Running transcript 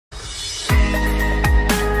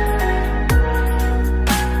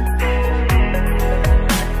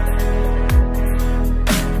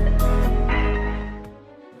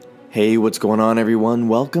Hey, what's going on everyone?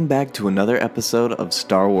 Welcome back to another episode of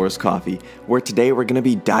Star Wars Coffee, where today we're going to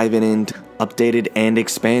be diving into updated and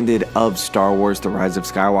expanded of Star Wars The Rise of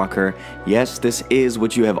Skywalker. Yes, this is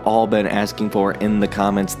what you have all been asking for in the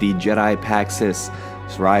comments, the Jedi Paxis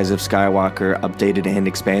Rise of Skywalker updated and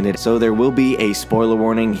expanded. So there will be a spoiler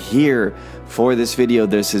warning here for this video.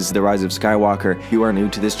 This is The Rise of Skywalker. If you are new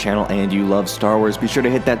to this channel and you love Star Wars, be sure to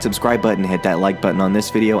hit that subscribe button, hit that like button on this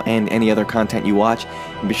video and any other content you watch,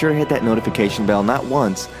 and be sure to hit that notification bell not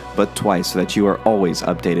once but twice so that you are always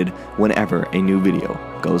updated whenever a new video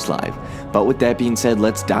goes live. But with that being said,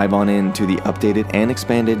 let's dive on into the updated and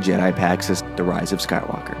expanded Jedi Paxis The Rise of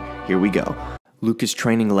Skywalker. Here we go. Luke is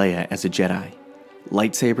training Leia as a Jedi.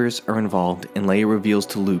 Lightsabers are involved, and Leia reveals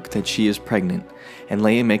to Luke that she is pregnant, and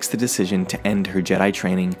Leia makes the decision to end her Jedi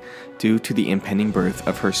training due to the impending birth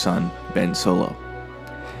of her son, Ben Solo.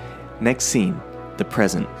 Next scene, the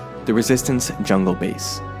present, the Resistance jungle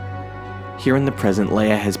base. Here in the present,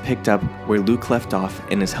 Leia has picked up where Luke left off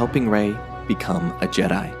and is helping Rey become a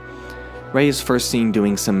Jedi. Rey is first seen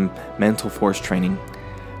doing some mental force training,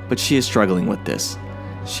 but she is struggling with this.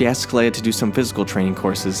 She asks Leia to do some physical training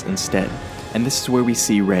courses instead. And this is where we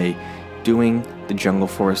see Rey doing the Jungle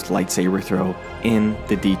Forest lightsaber throw in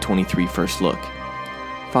the D23 first look.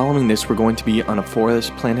 Following this, we're going to be on a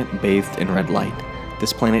forest planet bathed in red light.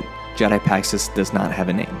 This planet, Jedi Paxis, does not have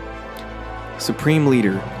a name. Supreme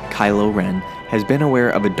Leader Kylo Ren has been aware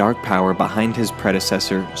of a dark power behind his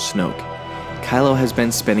predecessor, Snoke. Kylo has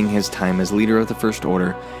been spending his time as leader of the First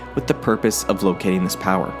Order with the purpose of locating this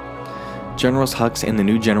power. Generals Hux and the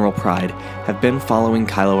new General Pride have been following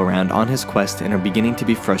Kylo around on his quest and are beginning to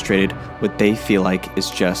be frustrated with what they feel like is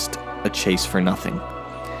just a chase for nothing.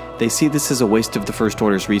 They see this as a waste of the First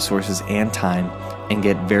Order's resources and time and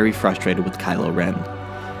get very frustrated with Kylo Ren.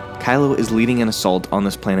 Kylo is leading an assault on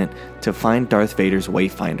this planet to find Darth Vader's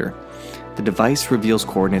Wayfinder. The device reveals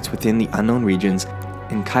coordinates within the unknown regions,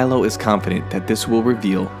 and Kylo is confident that this will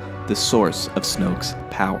reveal the source of Snoke's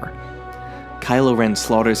power. Kylo Ren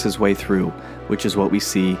slaughters his way through, which is what we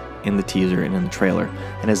see in the teaser and in the trailer,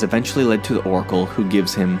 and has eventually led to the Oracle, who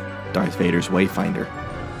gives him Darth Vader's Wayfinder.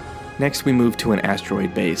 Next we move to an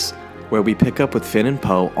asteroid base, where we pick up with Finn and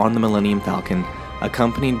Poe on the Millennium Falcon,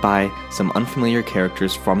 accompanied by some unfamiliar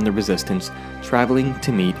characters from the Resistance, traveling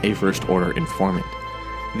to meet a First Order informant.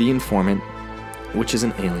 The informant, which is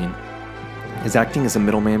an alien, is acting as a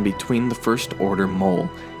middleman between the First Order mole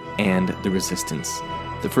and the Resistance.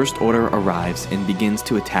 The First Order arrives and begins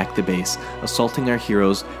to attack the base, assaulting our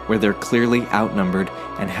heroes where they're clearly outnumbered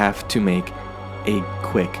and have to make a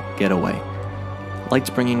quick getaway.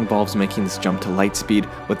 Lightspringing involves making this jump to lightspeed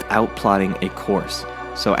without plotting a course.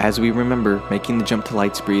 So as we remember, making the jump to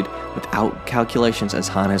lightspeed without calculations, as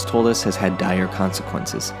Han has told us, has had dire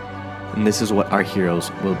consequences. And this is what our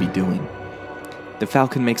heroes will be doing. The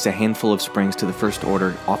Falcon makes a handful of springs to the First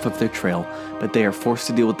Order off of their trail, but they are forced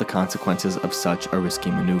to deal with the consequences of such a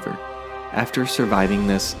risky maneuver. After surviving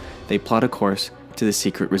this, they plot a course to the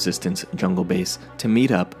secret Resistance jungle base to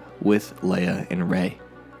meet up with Leia and Rey.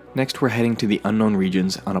 Next, we're heading to the unknown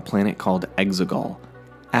regions on a planet called Exegol.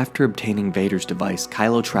 After obtaining Vader's device,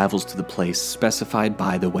 Kylo travels to the place specified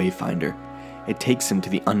by the Wayfinder. It takes him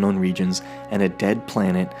to the unknown regions and a dead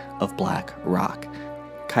planet of black rock.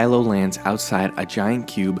 Kylo lands outside a giant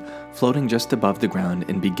cube floating just above the ground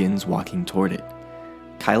and begins walking toward it.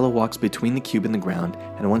 Kylo walks between the cube and the ground,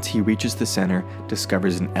 and once he reaches the center,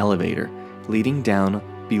 discovers an elevator leading down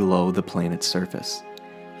below the planet's surface.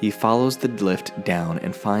 He follows the lift down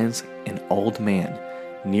and finds an old man,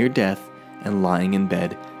 near death and lying in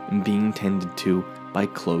bed and being tended to by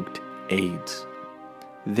cloaked aides.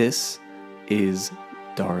 This is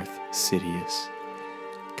Darth Sidious.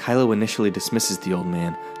 Kylo initially dismisses the old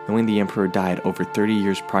man, knowing the Emperor died over 30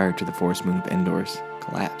 years prior to the forest moon of Endor's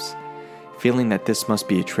collapse. Feeling that this must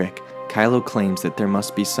be a trick, Kylo claims that there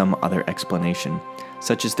must be some other explanation,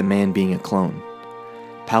 such as the man being a clone.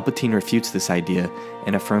 Palpatine refutes this idea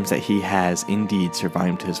and affirms that he has indeed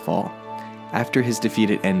survived his fall. After his defeat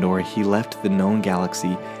at Endor, he left the known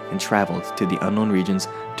galaxy and traveled to the unknown regions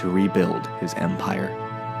to rebuild his empire.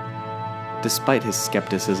 Despite his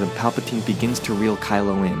skepticism, Palpatine begins to reel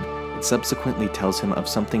Kylo in and subsequently tells him of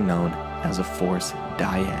something known as a Force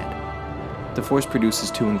dyad. The Force produces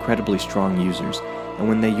two incredibly strong users, and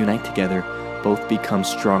when they unite together, both become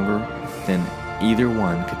stronger than either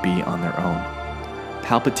one could be on their own.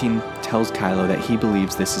 Palpatine tells Kylo that he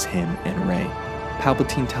believes this is him and Rey.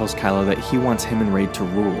 Palpatine tells Kylo that he wants him and Rey to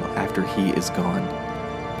rule after he is gone.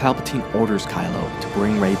 Palpatine orders Kylo to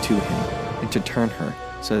bring Rey to him and to turn her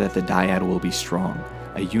so that the dyad will be strong,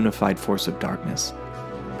 a unified force of darkness.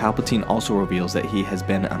 Palpatine also reveals that he has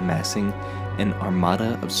been amassing an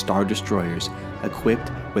armada of Star Destroyers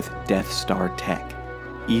equipped with Death Star tech,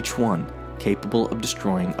 each one capable of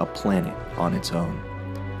destroying a planet on its own.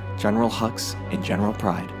 General Hux and General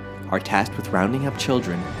Pride are tasked with rounding up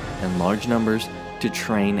children in large numbers to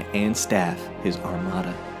train and staff his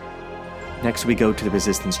armada. Next we go to the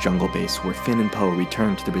Resistance jungle base, where Finn and Poe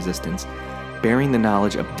return to the Resistance, bearing the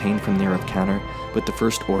knowledge obtained from their encounter with the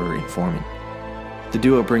First Order informant. The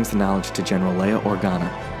duo brings the knowledge to General Leia Organa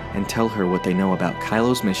and tell her what they know about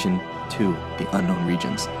Kylo's mission to the unknown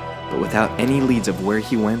regions, but without any leads of where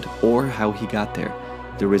he went or how he got there,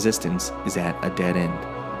 the Resistance is at a dead end.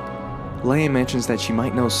 Leia mentions that she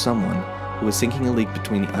might know someone who was sinking a leak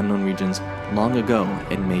between the unknown regions long ago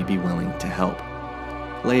and may be willing to help.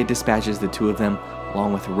 Leia dispatches the two of them,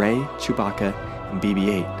 along with Rey, Chewbacca, and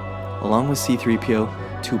BB-8, along with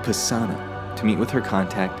C-3PO, to Pasaana to meet with her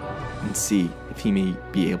contact and see if he may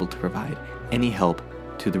be able to provide any help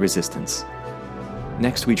to the Resistance.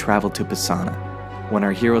 Next we travel to Pasaana. When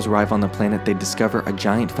our heroes arrive on the planet, they discover a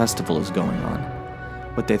giant festival is going on.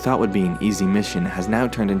 What they thought would be an easy mission has now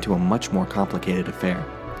turned into a much more complicated affair.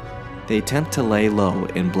 They attempt to lay low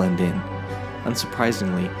and blend in.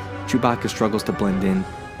 Unsurprisingly, Chewbacca struggles to blend in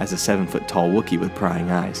as a 7-foot-tall Wookiee with prying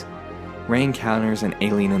eyes. Rey encounters an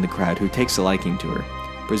alien in the crowd who takes a liking to her,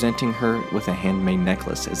 presenting her with a handmade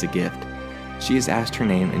necklace as a gift. She is asked her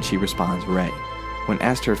name and she responds Rey. When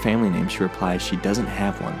asked her family name, she replies she doesn't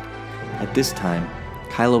have one. At this time,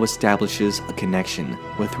 Kylo establishes a connection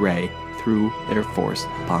with Rey through their Force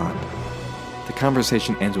bond. The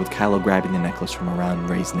conversation ends with Kylo grabbing the necklace from around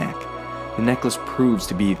Rey's neck. The necklace proves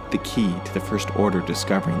to be the key to the First Order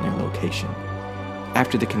discovering their location.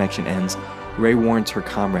 After the connection ends, Rey warns her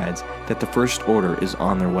comrades that the First Order is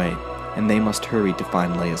on their way, and they must hurry to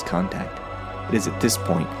find Leia's contact. It is at this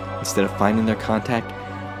point, instead of finding their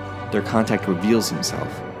contact reveals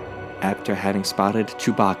himself, after having spotted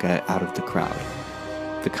Chewbacca out of the crowd.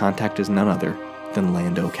 The contact is none other than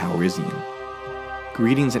Lando Calrissian.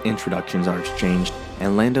 Greetings and introductions are exchanged,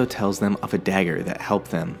 and Lando tells them of a dagger that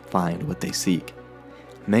helped them find what they seek.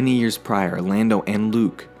 Many years prior, Lando and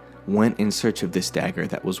Luke went in search of this dagger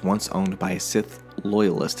that was once owned by a Sith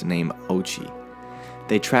loyalist named Ochi.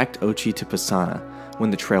 They tracked Ochi to Pasaana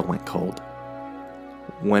when the trail went cold.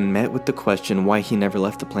 When met with the question why he never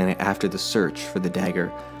left the planet after the search for the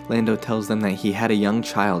dagger, Lando tells them that he had a young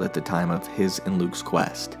child at the time of his and Luke's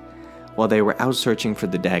quest. While they were out searching for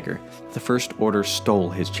the dagger, the First Order stole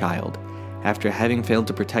his child. After having failed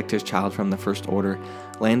to protect his child from the First Order,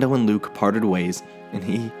 Lando and Luke parted ways, and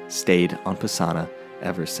he stayed on Pasaana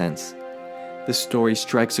ever since. This story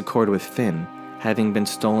strikes a chord with Finn, having been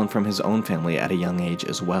stolen from his own family at a young age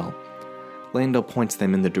as well. Lando points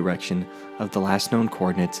them in the direction of the last known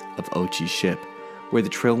coordinates of Ochi's ship, where the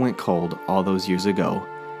trail went cold all those years ago,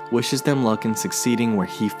 wishes them luck in succeeding where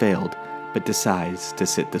he failed, but decides to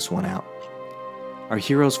sit this one out. Our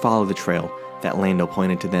heroes follow the trail that Lando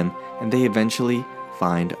pointed to them, and they eventually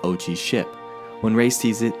find Ochi's ship. When Rey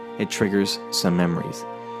sees it, it triggers some memories.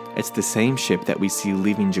 It's the same ship that we see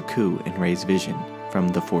leaving Jakku in Rey's vision from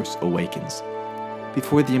The Force Awakens.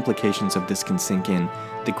 Before the implications of this can sink in,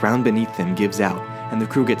 the ground beneath them gives out, and the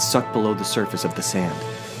crew gets sucked below the surface of the sand.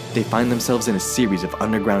 They find themselves in a series of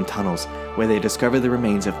underground tunnels where they discover the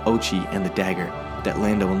remains of Ochi and the dagger that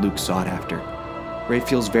Lando and Luke sought after. Rey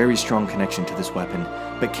feels very strong connection to this weapon,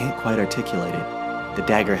 but can't quite articulate it. The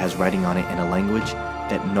dagger has writing on it in a language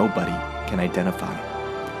that nobody can identify.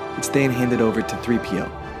 It's then handed over to 3PO,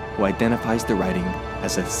 who identifies the writing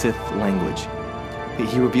as a Sith language, but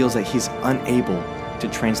he reveals that he's unable to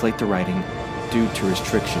translate the writing due to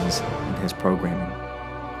restrictions in his programming.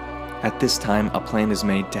 At this time, a plan is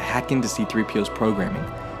made to hack into C-3PO's programming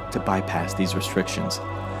to bypass these restrictions.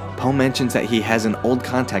 Poe mentions that he has an old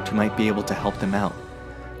contact who might be able to help them out.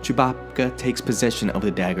 Chewbacca takes possession of the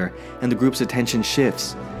dagger, and the group's attention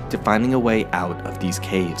shifts to finding a way out of these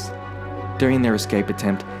caves. During their escape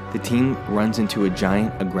attempt, the team runs into a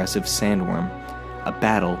giant aggressive sandworm. A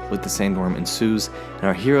battle with the sandworm ensues, and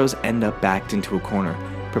our heroes end up backed into a corner,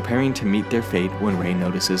 preparing to meet their fate when Rey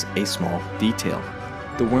notices a small detail.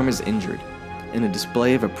 The worm is injured. In a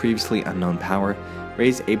display of a previously unknown power, Rey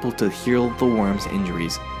is able to heal the worm's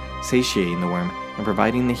injuries, satiating the worm and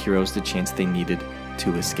providing the heroes the chance they needed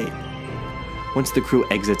to escape. Once the crew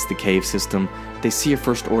exits the cave system, they see a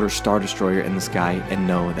First Order Star Destroyer in the sky and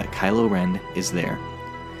know that Kylo Ren is there.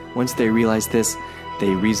 Once they realize this, they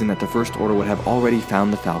reason that the First Order would have already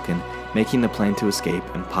found the Falcon, making the plan to escape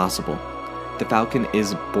impossible. The Falcon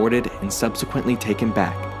is boarded and subsequently taken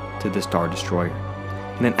back to the Star Destroyer.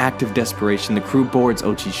 In an act of desperation, the crew boards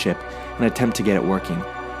Ochi's ship and attempt to get it working.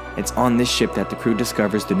 It's on this ship that the crew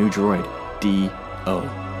discovers the new droid,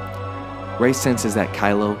 D-O. Rey senses that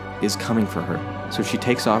Kylo is coming for her, so she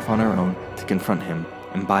takes off on her own to confront him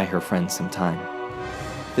and buy her friends some time.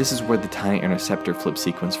 This is where the TIE Interceptor flip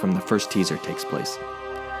sequence from the first teaser takes place.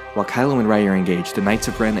 While Kylo and Rey are engaged, the Knights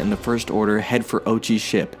of Ren and the First Order head for Ochi's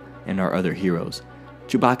ship and our other heroes.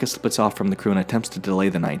 Chewbacca splits off from the crew and attempts to delay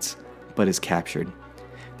the Knights, but is captured.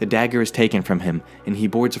 The dagger is taken from him, and he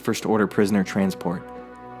boards a First Order prisoner transport.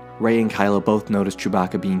 Rey and Kylo both notice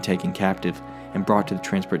Chewbacca being taken captive and brought to the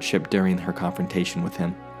transport ship during her confrontation with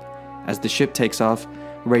him. As the ship takes off,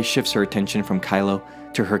 Rey shifts her attention from Kylo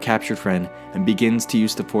to her captured friend and begins to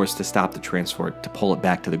use the Force to stop the transport to pull it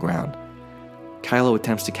back to the ground. Kylo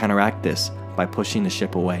attempts to counteract this by pushing the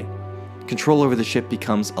ship away. Control over the ship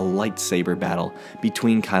becomes a lightsaber battle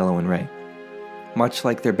between Kylo and Rey, much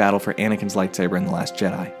like their battle for Anakin's lightsaber in The Last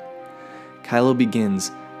Jedi. Kylo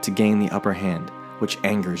begins to gain the upper hand, which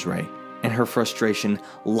angers Rey, and her frustration,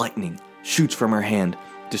 lightning shoots from her hand,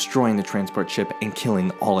 destroying the transport ship and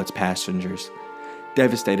killing all its passengers.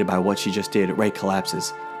 Devastated by what she just did, Rey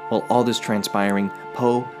collapses. While all this transpiring,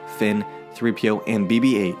 Poe, Finn, 3PO, and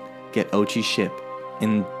BB-8 get Ochi's ship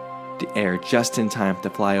in the air just in time to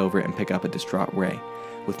fly over and pick up a distraught Rey.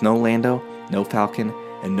 With no Lando, no Falcon,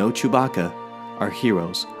 and no Chewbacca, our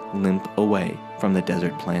heroes limp away from the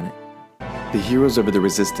desert planet. The heroes of the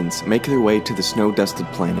Resistance make their way to the snow-dusted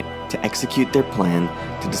planet to execute their plan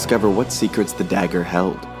to discover what secrets the dagger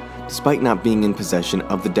held. Despite not being in possession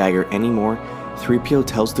of the dagger anymore, 3PO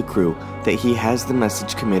tells the crew that he has the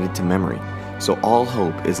message committed to memory, so all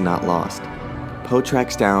hope is not lost. Poe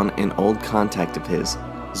tracks down an old contact of his,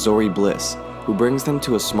 Zori Bliss, who brings them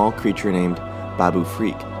to a small creature named Babu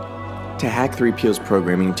Freak, to hack 3PO's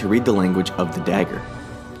programming to read the language of the dagger.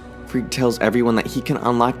 Freak tells everyone that he can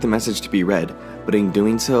unlock the message to be read, but in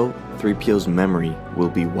doing so, 3PO's memory will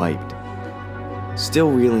be wiped.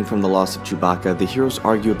 Still reeling from the loss of Chewbacca, the heroes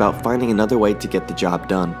argue about finding another way to get the job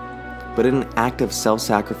done. But in an act of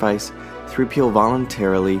self-sacrifice, 3PO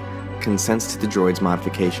voluntarily consents to the droid's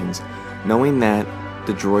modifications, knowing that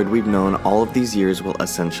the droid we've known all of these years will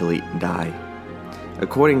essentially die.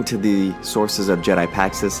 According to the sources of Jedi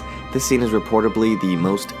Paxis, this scene is reportedly the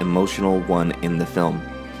most emotional one in the film.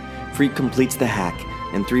 Freak completes the hack,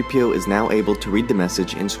 and 3PO is now able to read the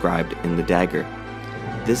message inscribed in the dagger.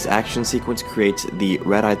 This action sequence creates the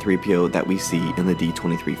red-eye 3PO that we see in the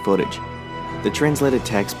D23 footage. The translated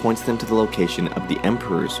text points them to the location of the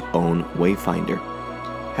Emperor's own Wayfinder.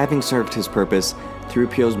 Having served his purpose,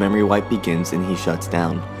 3PO's memory wipe begins and he shuts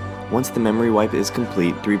down. Once the memory wipe is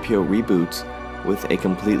complete, 3PO reboots with a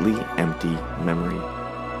completely empty memory.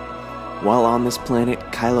 While on this planet,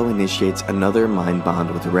 Kylo initiates another mind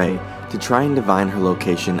bond with Rey to try and divine her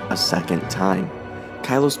location a second time.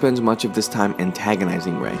 Kylo spends much of this time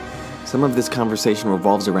antagonizing Rey. Some of this conversation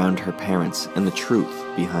revolves around her parents and the truth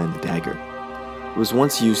behind the dagger. It was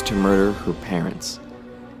once used to murder her parents.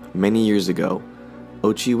 Many years ago,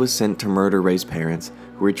 Ochi was sent to murder Rey's parents,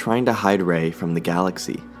 who were trying to hide Rey from the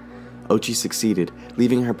galaxy. Ochi succeeded,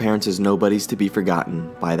 leaving her parents as nobodies to be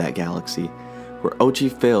forgotten by that galaxy. Where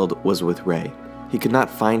Ochi failed was with Rey. He could not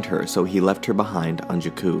find her, so he left her behind on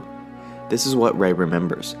Jakku. This is what Rey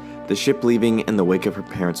remembers, the ship leaving in the wake of her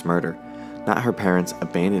parents' murder, not her parents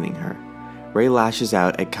abandoning her. Rey lashes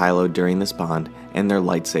out at Kylo during this bond, and their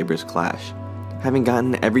lightsabers clash. Having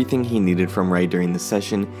gotten everything he needed from Rey during the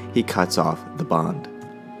session, he cuts off the bond.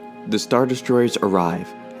 The Star Destroyers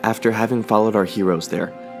arrive, after having followed our heroes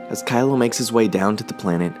there. As Kylo makes his way down to the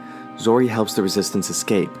planet, Zori helps the Resistance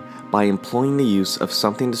escape by employing the use of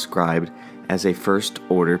something described as a First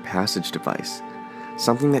Order passage device.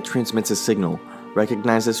 Something that transmits a signal,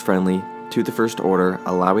 recognized as friendly, to the First Order,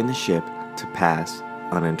 allowing the ship to pass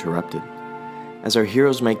uninterrupted. As our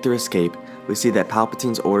heroes make their escape, we see that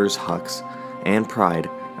Palpatine's orders Hux and Pride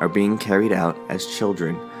are being carried out as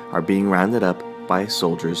children are being rounded up by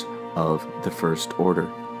soldiers of the First Order.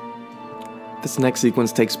 This next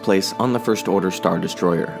sequence takes place on the First Order Star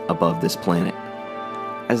Destroyer above this planet.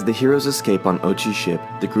 As the heroes escape on Ochi's ship,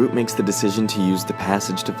 the group makes the decision to use the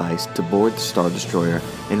passage device to board the Star Destroyer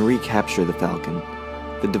and recapture the Falcon.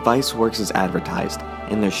 The device works as advertised,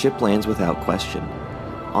 and their ship lands without question.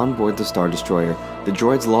 On board the Star Destroyer, the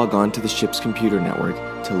droids log on to the ship's computer network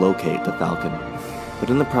to locate the Falcon. But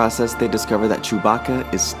in the process, they discover that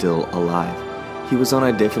Chewbacca is still alive. He was on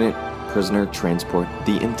a different prisoner transport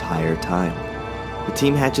the entire time. The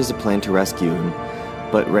team hatches a plan to rescue him,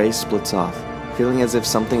 but Rey splits off, feeling as if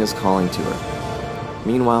something is calling to her.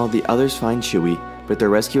 Meanwhile, the others find Chewie, but their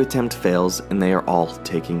rescue attempt fails and they are all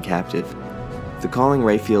taken captive. The calling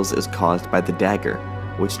Rey feels is caused by the dagger,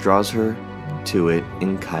 which draws her to it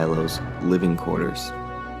in Kylo's living quarters.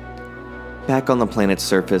 Back on the planet's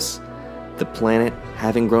surface, the planet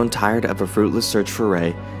having grown tired of a fruitless search for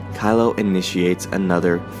Rey, Kylo initiates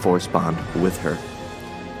another Force bond with her.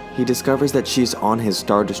 He discovers that she's on his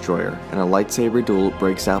Star Destroyer, and a lightsaber duel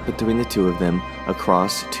breaks out between the two of them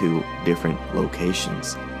across 2 different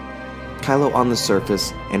locations. Kylo on the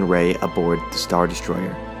surface and Rey aboard the Star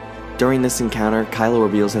Destroyer. During this encounter, Kylo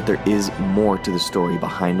reveals that there is more to the story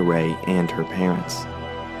behind Rey and her parents.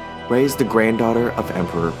 Rey is the granddaughter of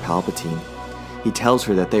Emperor Palpatine. He tells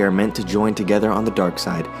her that they are meant to join together on the dark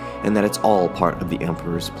side, and that it's all part of the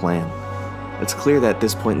Emperor's plan. It's clear that at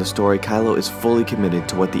this point in the story, Kylo is fully committed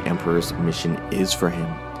to what the Emperor's mission is for him.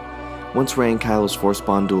 Once Rey and Kylo's Force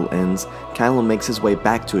bond duel ends, Kylo makes his way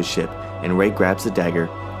back to his ship, and Rey grabs the dagger,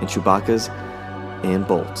 and Chewbacca's, and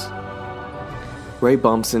bolts. Rey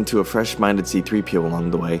bumps into a fresh-minded C-3PO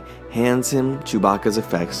along the way, hands him Chewbacca's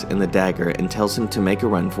effects and the dagger, and tells him to make a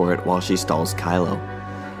run for it while she stalls Kylo.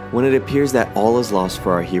 When it appears that all is lost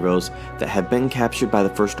for our heroes that have been captured by the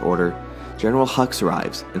First Order, General Hux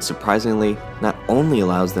arrives and surprisingly not only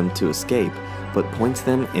allows them to escape, but points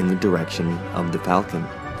them in the direction of the Falcon.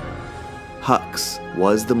 Hux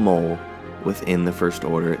was the mole within the First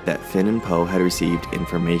Order that Finn and Poe had received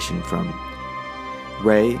information from.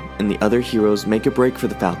 Rey and the other heroes make a break for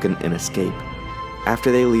the Falcon and escape.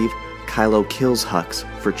 After they leave, Kylo kills Hux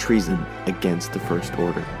for treason against the First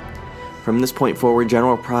Order. From this point forward,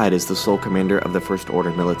 General Pryde is the sole commander of the First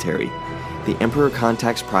Order military. The Emperor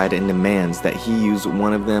contacts Pryde and demands that he use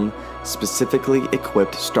one of them specifically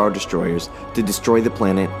equipped Star Destroyers to destroy the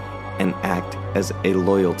planet and act as a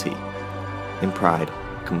loyalty, and Pryde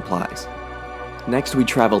complies. Next we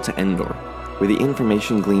travel to Endor, where the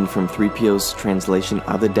information gleaned from 3PO's translation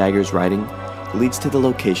of the dagger's writing leads to the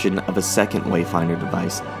location of a second Wayfinder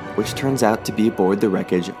device, which turns out to be aboard the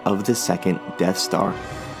wreckage of the second Death Star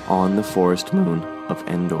on the forest moon of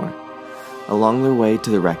Endor. Along their way to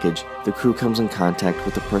the wreckage, the crew comes in contact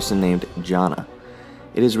with a person named Jana.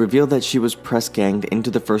 It is revealed that she was press-ganged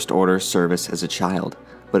into the First Order service as a child,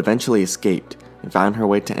 but eventually escaped and found her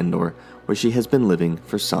way to Endor, where she has been living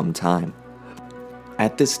for some time.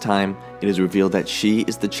 At this time, it is revealed that she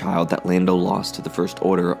is the child that Lando lost to the First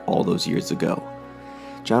Order all those years ago.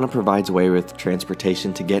 Jana provides Rey with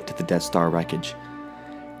transportation to get to the Death Star wreckage.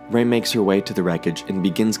 Rey makes her way to the wreckage and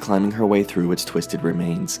begins climbing her way through its twisted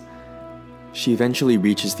remains. She eventually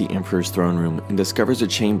reaches the Emperor's throne room and discovers a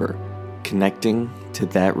chamber connecting to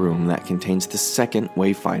that room that contains the second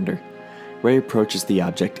Wayfinder. Rey approaches the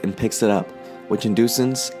object and picks it up, which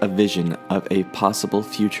induces a vision of a possible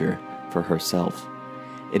future for herself.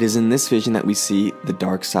 It is in this vision that we see the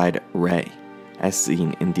dark side Rey, as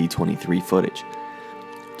seen in D23 footage.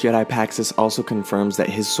 Jedi Paxis also confirms that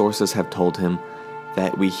his sources have told him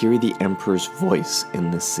that we hear the Emperor's voice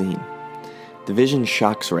in this scene. The vision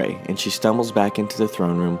shocks Rey, and she stumbles back into the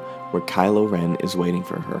throne room where Kylo Ren is waiting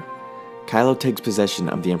for her. Kylo takes possession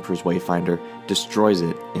of the Emperor's Wayfinder, destroys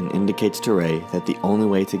it, and indicates to Rey that the only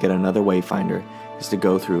way to get another Wayfinder is to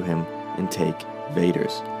go through him and take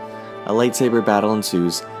Vader's. A lightsaber battle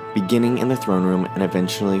ensues, beginning in the throne room and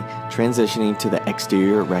eventually transitioning to the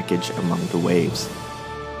exterior wreckage among the waves.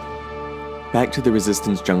 Back to the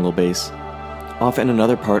Resistance jungle base. Off in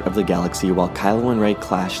another part of the galaxy, while Kylo and Rey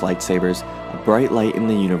clash lightsabers, a bright light in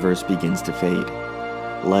the universe begins to fade.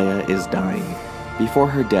 Leia is dying. Before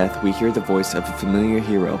her death, we hear the voice of a familiar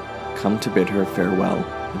hero come to bid her farewell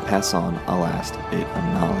and pass on a last bit of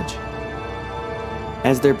knowledge.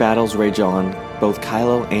 As their battles rage on, both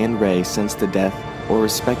Kylo and Rey sense the death or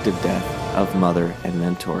respective death of mother and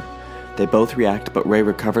mentor. They both react, but Rey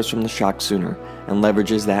recovers from the shock sooner and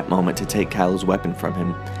leverages that moment to take Kylo's weapon from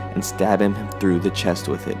him and stab him through the chest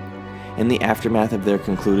with it. In the aftermath of their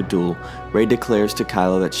concluded duel, Rey declares to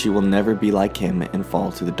Kylo that she will never be like him and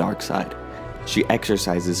fall to the dark side. She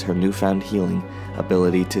exercises her newfound healing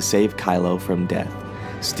ability to save Kylo from death,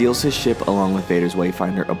 steals his ship along with Vader's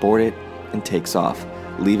Wayfinder aboard it, and takes off,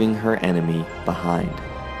 leaving her enemy behind.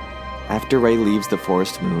 After Rey leaves the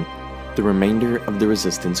forest moon, the remainder of the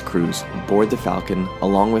Resistance crews board the Falcon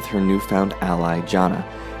along with her newfound ally Jana,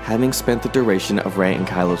 having spent the duration of Rey and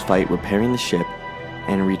Kylo's fight repairing the ship,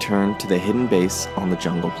 and return to the hidden base on the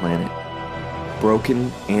jungle planet.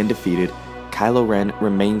 Broken and defeated, Kylo Ren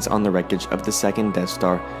remains on the wreckage of the second Death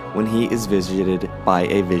Star when he is visited by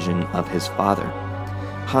a vision of his father.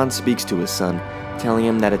 Han speaks to his son, telling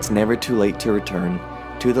him that it's never too late to return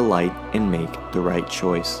to the light and make the right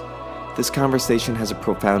choice. This conversation has a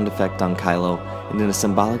profound effect on Kylo, and in a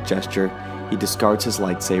symbolic gesture, he discards his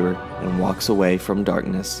lightsaber and walks away from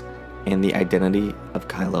darkness and the identity of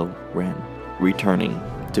Kylo Ren, returning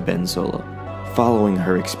to Ben Solo. Following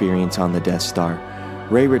her experience on the Death Star,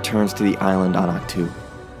 Rey returns to the island on Ahch-To.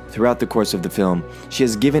 Throughout the course of the film, she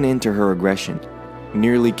has given in to her aggression,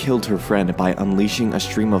 nearly killed her friend by unleashing a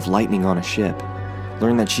stream of lightning on a ship,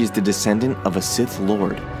 learned that she's the descendant of a Sith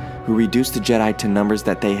Lord who reduced the Jedi to numbers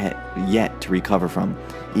that they had yet to recover from,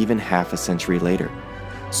 even half a century later,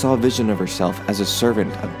 saw a vision of herself as a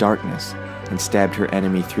servant of darkness, and stabbed her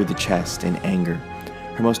enemy through the chest in anger.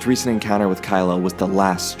 Her most recent encounter with Kylo was the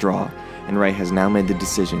last straw, and Rey has now made the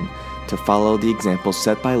decision to follow the example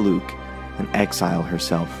set by Luke and exile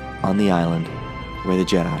herself on the island where the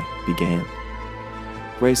Jedi began.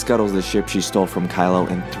 Rey scuttles the ship she stole from Kylo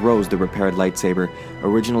and throws the repaired lightsaber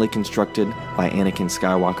originally constructed by Anakin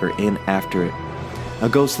Skywalker in after it. A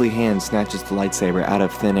ghostly hand snatches the lightsaber out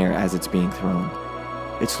of thin air as it's being thrown.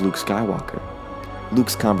 It's Luke Skywalker.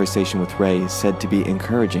 Luke's conversation with Rey is said to be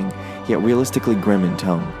encouraging, yet realistically grim in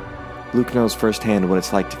tone. Luke knows firsthand what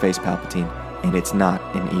it's like to face Palpatine, and it's not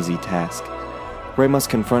an easy task. Rey must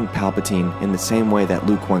confront Palpatine in the same way that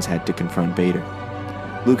Luke once had to confront Vader.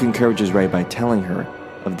 Luke encourages Rey by telling her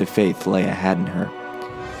of the faith Leia had in her.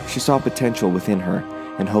 She saw potential within her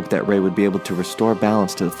and hoped that Rey would be able to restore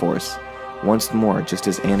balance to the Force once more, just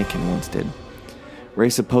as Anakin once did. Rey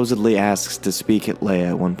supposedly asks to speak at Leia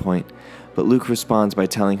at one point, but Luke responds by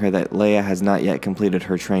telling her that Leia has not yet completed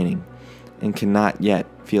her training and cannot yet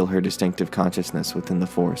feel her distinctive consciousness within the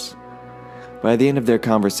Force. By the end of their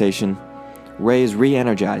conversation, Rey is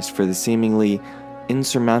re-energized for the seemingly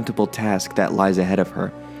insurmountable task that lies ahead of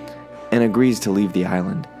her, and agrees to leave the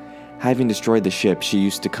island. Having destroyed the ship she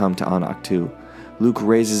used to come to on Ahch-To, Luke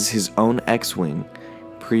raises his own X-Wing,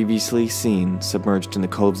 previously seen submerged in the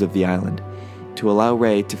coves of the island, to allow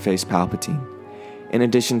Rey to face Palpatine. In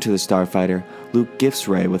addition to the starfighter, Luke gifts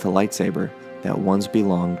Rey with a lightsaber that once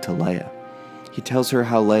belonged to Leia. He tells her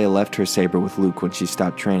how Leia left her saber with Luke when she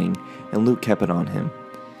stopped training, and Luke kept it on him.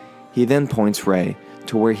 He then points Rey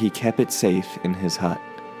to where he kept it safe in his hut.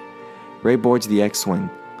 Rey boards the X-Wing,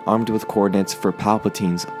 armed with coordinates for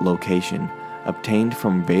Palpatine's location, obtained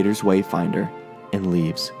from Vader's Wayfinder, and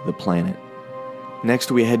leaves the planet. Next,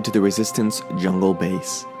 we head to the Resistance Jungle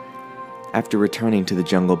Base. After returning to the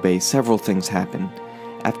Jungle Base, several things happen.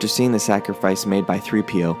 After seeing the sacrifice made by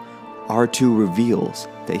 3PO, R2 reveals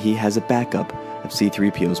that he has a backup of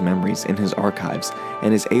C-3PO's memories in his archives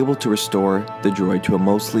and is able to restore the droid to a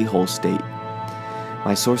mostly whole state.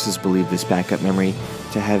 My sources believe this backup memory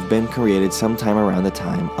to have been created sometime around the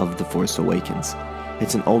time of The Force Awakens.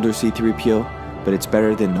 It's an older C-3PO, but it's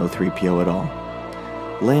better than no 3PO at all.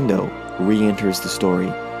 Lando re-enters the story,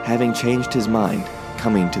 having changed his mind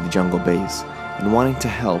coming to the Jungle Base and wanting to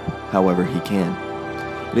help however he can.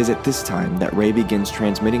 It is at this time that Rey begins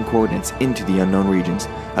transmitting coordinates into the unknown regions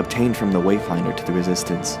obtained from the Wayfinder to the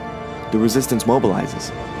Resistance. The Resistance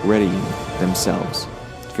mobilizes, readying themselves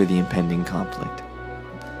for the impending conflict.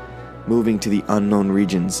 Moving to the unknown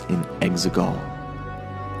regions in Exegol,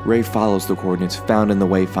 Rey follows the coordinates found in the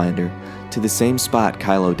Wayfinder to the same spot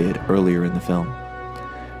Kylo did earlier in the film.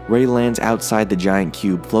 Rey lands outside the giant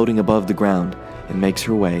cube floating above the ground and makes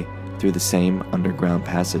her way through the same underground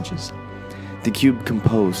passages. The cube,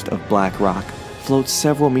 composed of black rock, floats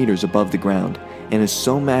several meters above the ground and is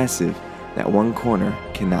so massive that one corner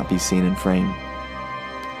cannot be seen in frame.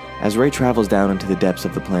 As Rey travels down into the depths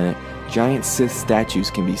of the planet, giant Sith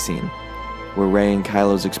statues can be seen, where Rey and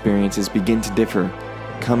Kylo's experiences begin to differ,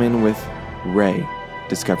 come in with Rey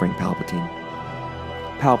discovering Palpatine.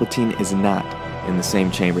 Palpatine is not in the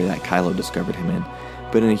same chamber that Kylo discovered him in,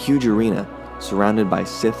 but in a huge arena surrounded by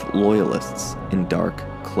Sith loyalists in dark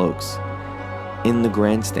cloaks. In the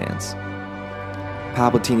grandstands,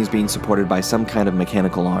 Palpatine is being supported by some kind of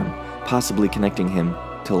mechanical arm, possibly connecting him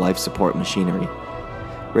to life support machinery.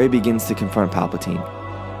 Rey begins to confront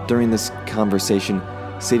Palpatine. During this conversation,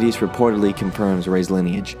 Sidious reportedly confirms Rey's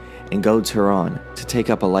lineage and goads her on to take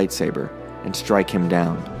up a lightsaber and strike him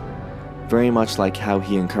down, very much like how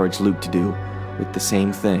he encouraged Luke to do with the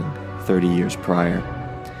same thing 30 years prior,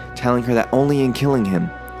 telling her that only in killing him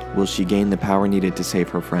will she gain the power needed to save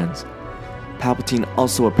her friends. Palpatine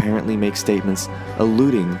also apparently makes statements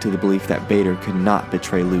alluding to the belief that Vader could not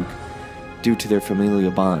betray Luke due to their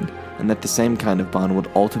familial bond, and that the same kind of bond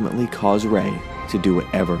would ultimately cause Rey to do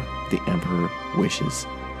whatever the Emperor wishes.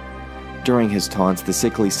 During his taunts, the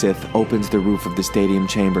sickly Sith opens the roof of the stadium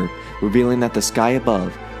chamber, revealing that the sky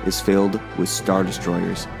above is filled with Star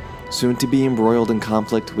Destroyers, soon to be embroiled in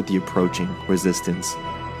conflict with the approaching Resistance.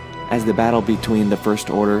 As the battle between the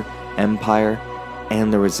First Order, Empire,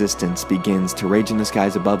 and the Resistance begins to rage in the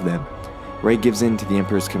skies above them, Rey gives in to the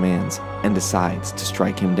Emperor's commands and decides to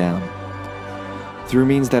strike him down. Through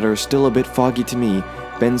means that are still a bit foggy to me,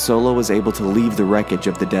 Ben Solo was able to leave the wreckage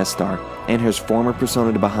of the Death Star and his former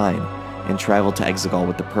persona behind and travel to Exegol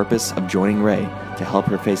with the purpose of joining Rey to help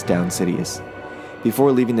her face down Sidious.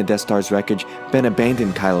 Before leaving the Death Star's wreckage, Ben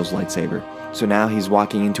abandoned Kylo's lightsaber, so now he's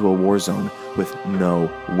walking into a war zone with no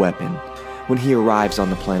weapon. When he arrives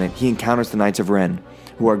on the planet, he encounters the Knights of Ren,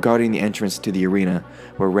 who are guarding the entrance to the arena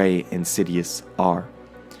where Rey and Sidious are.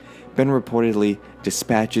 Ben reportedly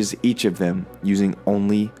dispatches each of them using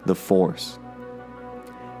only the Force.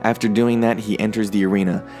 After doing that, he enters the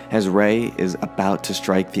arena as Rey is about to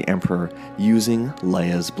strike the Emperor using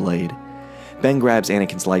Leia's blade. Ben grabs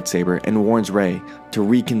Anakin's lightsaber and warns Rey to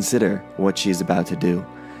reconsider what she is about to do,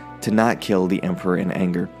 to not kill the Emperor in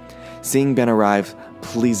anger. Seeing Ben arrive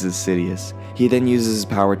pleases Sidious. He then uses his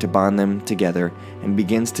power to bond them together and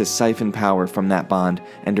begins to siphon power from that bond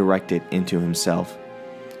and direct it into himself.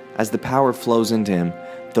 As the power flows into him,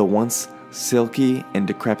 the once silky and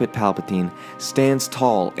decrepit Palpatine stands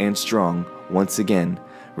tall and strong once again,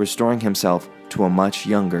 restoring himself to a much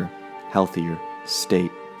younger, healthier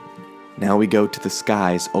state. Now we go to the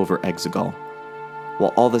skies over Exegol.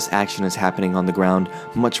 While all this action is happening on the ground,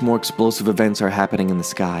 much more explosive events are happening in the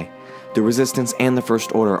sky. The Resistance and the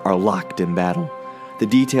First Order are locked in battle. The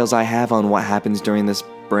details I have on what happens during this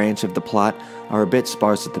branch of the plot are a bit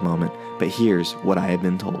sparse at the moment, but here's what I have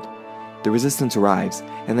been told. The Resistance arrives,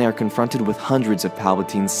 and they are confronted with hundreds of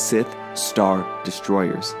Palpatine's Sith Star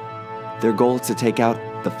destroyers. Their goal is to take out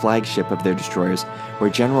the flagship of their destroyers,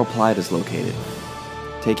 where General Plaid is located.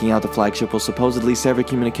 Taking out the flagship will supposedly sever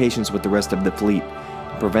communications with the rest of the fleet,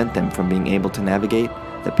 and prevent them from being able to navigate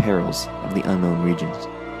the perils of the unknown regions.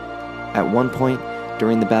 At one point,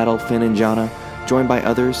 during the battle, Finn and Jannah, joined by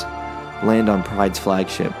others, land on Pride's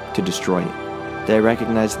flagship to destroy it. They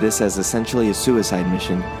recognize this as essentially a suicide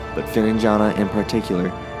mission, but Finn and Jannah in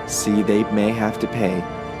particular see they may have to pay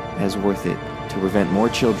as worth it to prevent more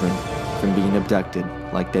children from being abducted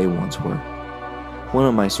like they once were. One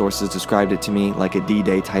of my sources described it to me like a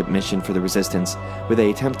D-Day type mission for the Resistance, where they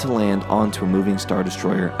attempt to land onto a moving Star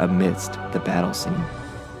Destroyer amidst the battle scene.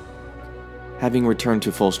 Having returned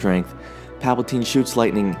to full strength, Palpatine shoots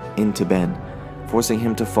lightning into Ben, forcing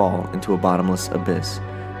him to fall into a bottomless abyss,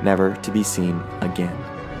 never to be seen again.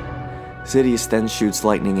 Sidious then shoots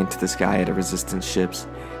lightning into the sky at a Resistance ships.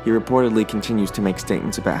 He reportedly continues to make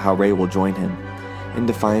statements about how Rey will join him. In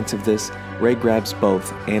defiance of this, Rey grabs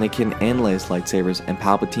both Anakin and Leia's lightsabers, and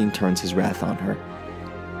Palpatine turns his wrath on her.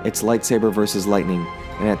 It's lightsaber versus lightning,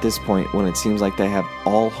 and at this point, when it seems like they have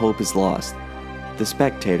all hope is lost, the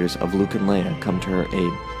spectators of Luke and Leia come to her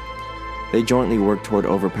aid. They jointly work toward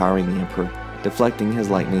overpowering the Emperor, deflecting his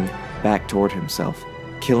lightning back toward himself,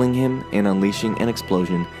 killing him and unleashing an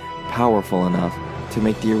explosion powerful enough to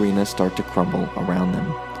make the arena start to crumble around them.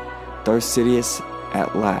 Darth Sidious,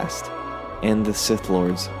 at last, and the Sith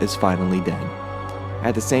Lords is finally dead.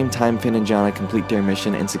 At the same time, Finn and Jannah complete their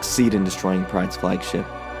mission and succeed in destroying Pride's flagship.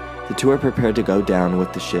 The two are prepared to go down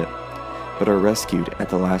with the ship, but are rescued at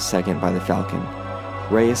the last second by the Falcon.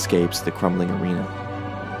 Rey escapes the crumbling arena.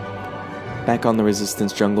 Back on the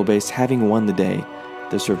Resistance jungle base, having won the day,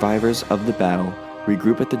 the survivors of the battle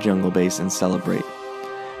regroup at the jungle base and celebrate.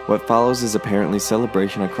 What follows is apparently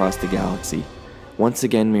celebration across the galaxy, once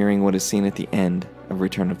again mirroring what is seen at the end of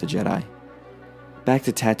Return of the Jedi. Back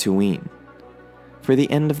to Tatooine. For the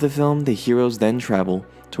end of the film, the heroes then travel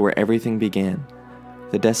to where everything began,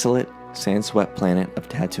 the desolate, sand-swept planet of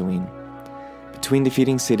Tatooine. Between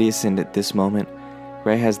defeating Sidious and at this moment,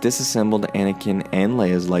 Rey has disassembled Anakin and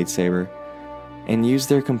Leia's lightsaber and used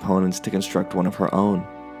their components to construct one of her own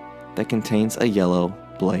that contains a yellow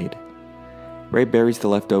blade. Rey buries the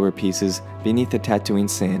leftover pieces beneath the Tatooine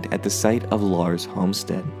sand at the site of Lars'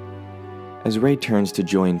 homestead. As Rey turns to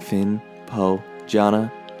join Finn, Poe,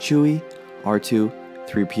 Jannah, Chewie, R2,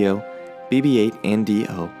 3PO, BB-8, and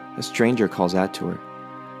D-O, a stranger calls out to her.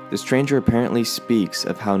 The stranger apparently speaks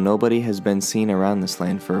of how nobody has been seen around this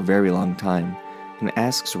land for a very long time, and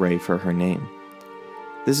asks Rey for her name.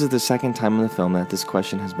 This is the second time in the film that this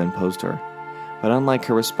question has been posed to her, but unlike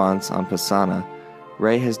her response on Pasaana,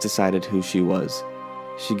 Rey has decided who she was.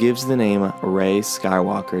 She gives the name Rise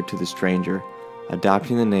Skywalker to the stranger,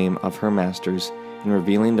 adopting the name of her masters and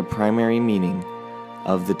revealing the primary meaning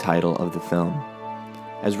of the title of the film.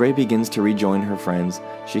 As Rey begins to rejoin her friends,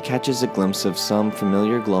 she catches a glimpse of some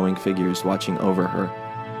familiar glowing figures watching over her.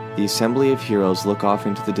 The assembly of heroes look off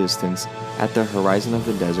into the distance at the horizon of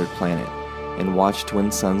the desert planet and watch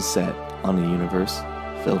twin suns set on a universe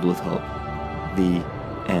filled with hope. The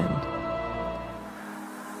end.